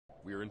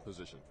We are in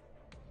position.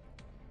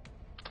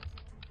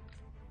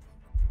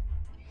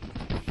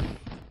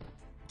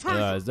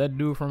 Is that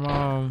dude from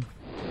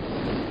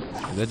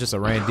is that just a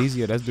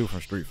Randeezy or that's dude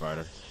from Street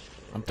Fighter?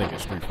 I'm thinking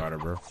Street Fighter,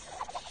 bro.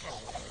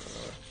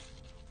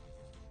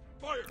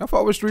 I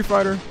fought with Street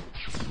Fighter.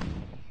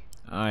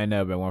 I ain't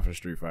never been one for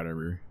Street Fighter,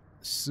 bro.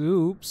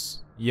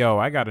 Soups. Yo,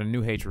 I got a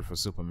new hatred for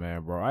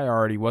Superman, bro. I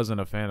already wasn't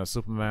a fan of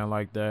Superman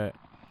like that.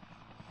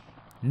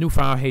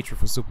 Newfound hatred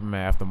for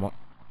Superman after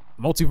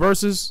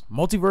multiverses.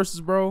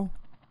 Multiverses, bro.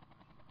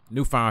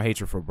 Newfound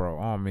hatred for bro.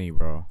 On me,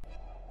 bro.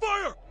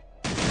 Fire!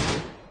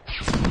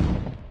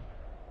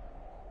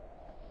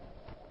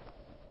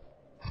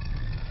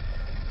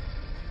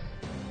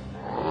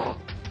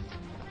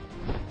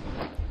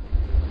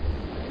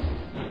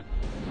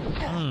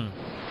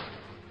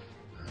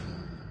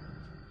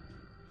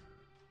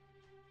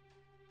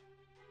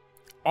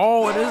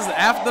 Oh, it is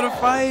after the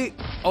fight?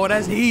 Oh,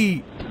 that's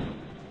heat.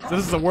 So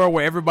this is a world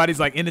where everybody's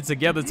like in it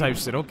together type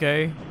shit.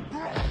 Okay.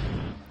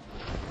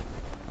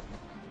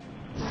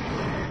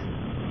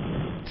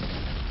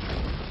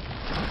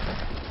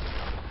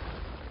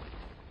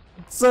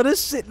 So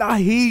this shit not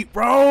heat,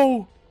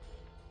 bro.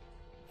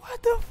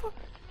 What the fuck?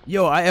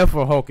 Yo, I F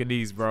for Hulk in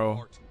these,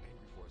 bro.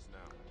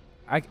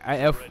 I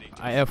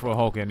F for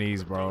Hulk in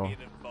these, bro.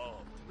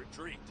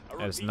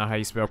 That's not how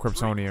you spell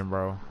Kryptonian,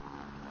 bro.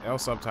 L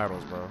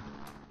subtitles, bro.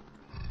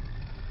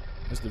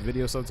 That's the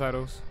video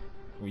subtitles.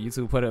 When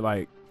YouTube put it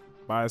like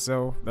by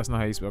itself, that's not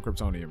how you spell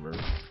Kryptonian, bro.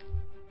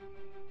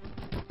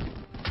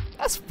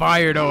 That's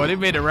fire though. They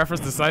made a reference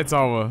to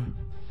Saitama.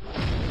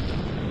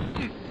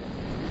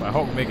 But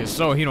Hulk making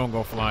sure he don't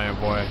go flying,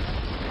 boy.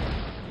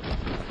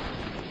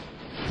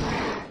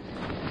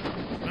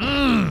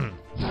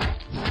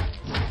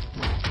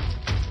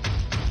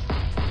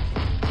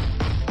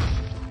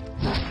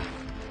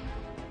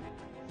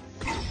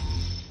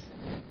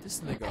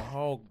 This nigga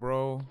Hulk,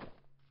 bro.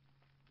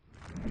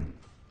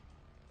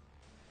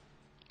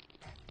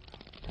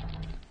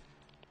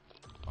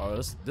 Oh,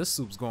 this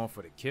soup's going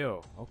for the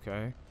kill.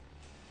 Okay.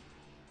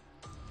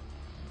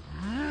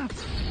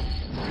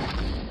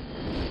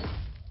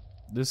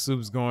 This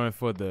soup's going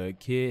for the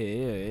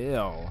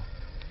kill.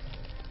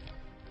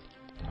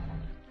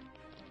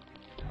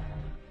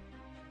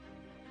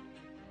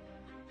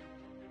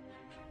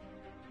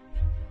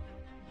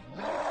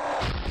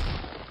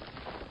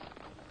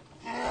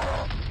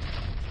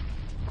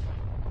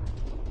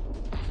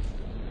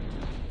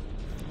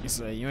 You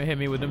say you ain't hit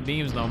me with them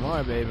beams no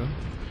more, baby.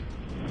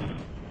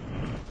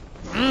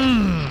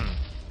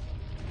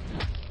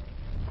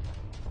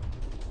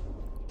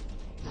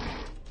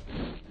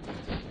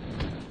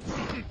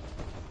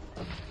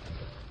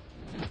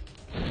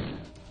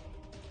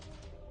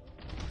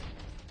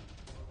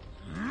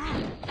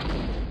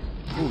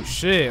 Oh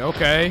shit,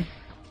 okay.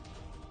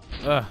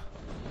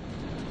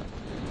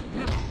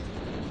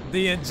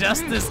 The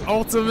Injustice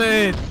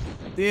Ultimate!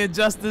 The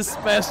Injustice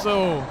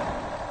Special!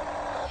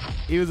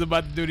 He was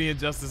about to do the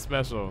Injustice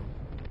Special.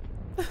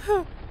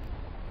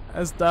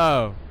 That's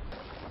tough.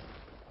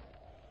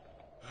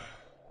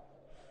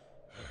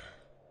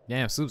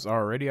 Damn, Soup's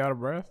already out of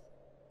breath?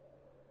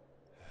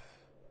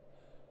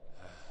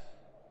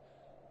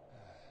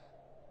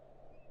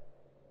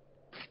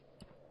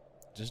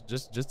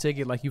 Just take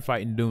it like you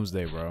fighting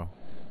Doomsday, bro.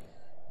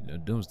 You know,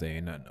 Doomsday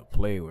ain't nothing to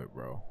play with,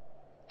 bro.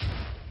 I'm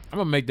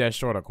gonna make that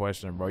shorter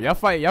question, bro. Y'all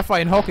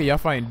fighting Hulk or y'all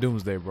fighting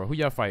Doomsday, bro? Who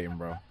y'all fighting,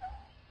 bro?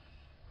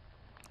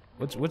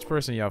 Which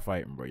person y'all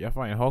fighting, bro? Y'all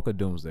fighting Hulk or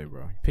Doomsday,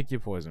 bro? Pick your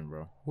poison,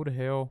 bro. Who the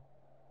hell?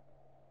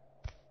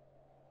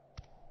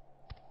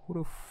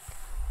 Who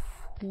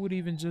would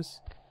even just?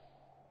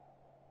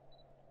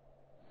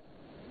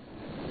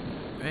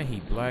 Man, he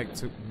black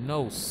too.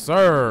 No,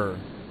 sir.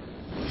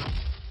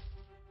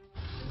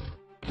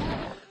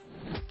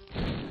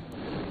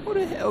 Who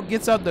the hell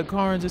gets out the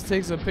car and just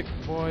takes a pic?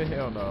 Boy,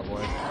 hell no,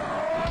 boy.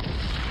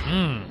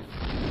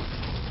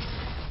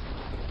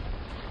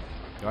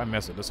 Yo, I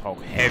mess with this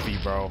Hulk heavy,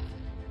 bro.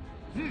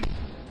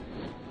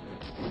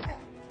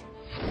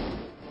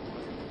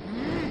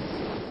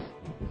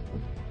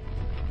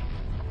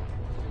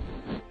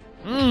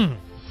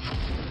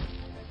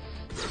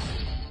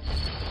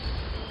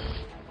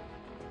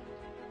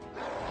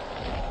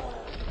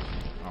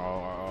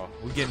 Oh,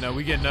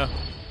 we getting up.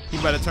 He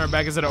better turn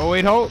back into the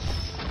 08 Hulk.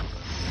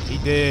 He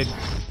did.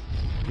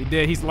 He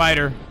did. He's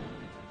lighter.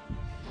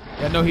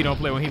 I know he don't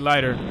play when he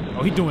lighter.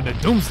 Oh, he doing the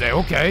Doomsday.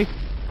 Okay.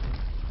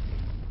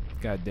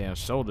 Goddamn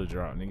shoulder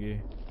drop,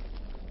 nigga.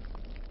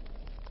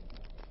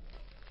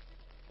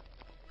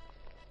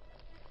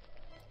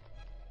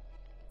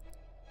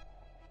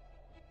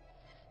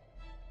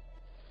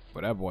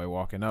 But that boy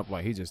walking up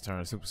like he just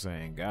turned Super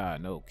Saiyan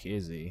God. No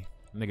kizzy.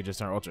 Nigga just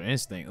turned Ultra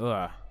Instinct.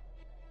 Ugh.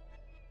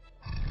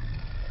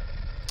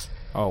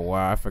 Oh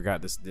wow, I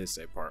forgot this did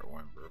say part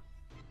 1, bro.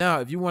 Now,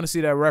 if you want to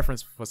see that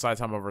reference for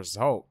Saitama versus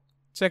Hulk,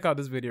 check out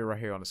this video right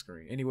here on the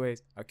screen.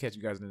 Anyways, I'll catch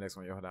you guys in the next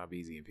one. Y'all down, be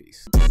easy and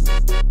peace.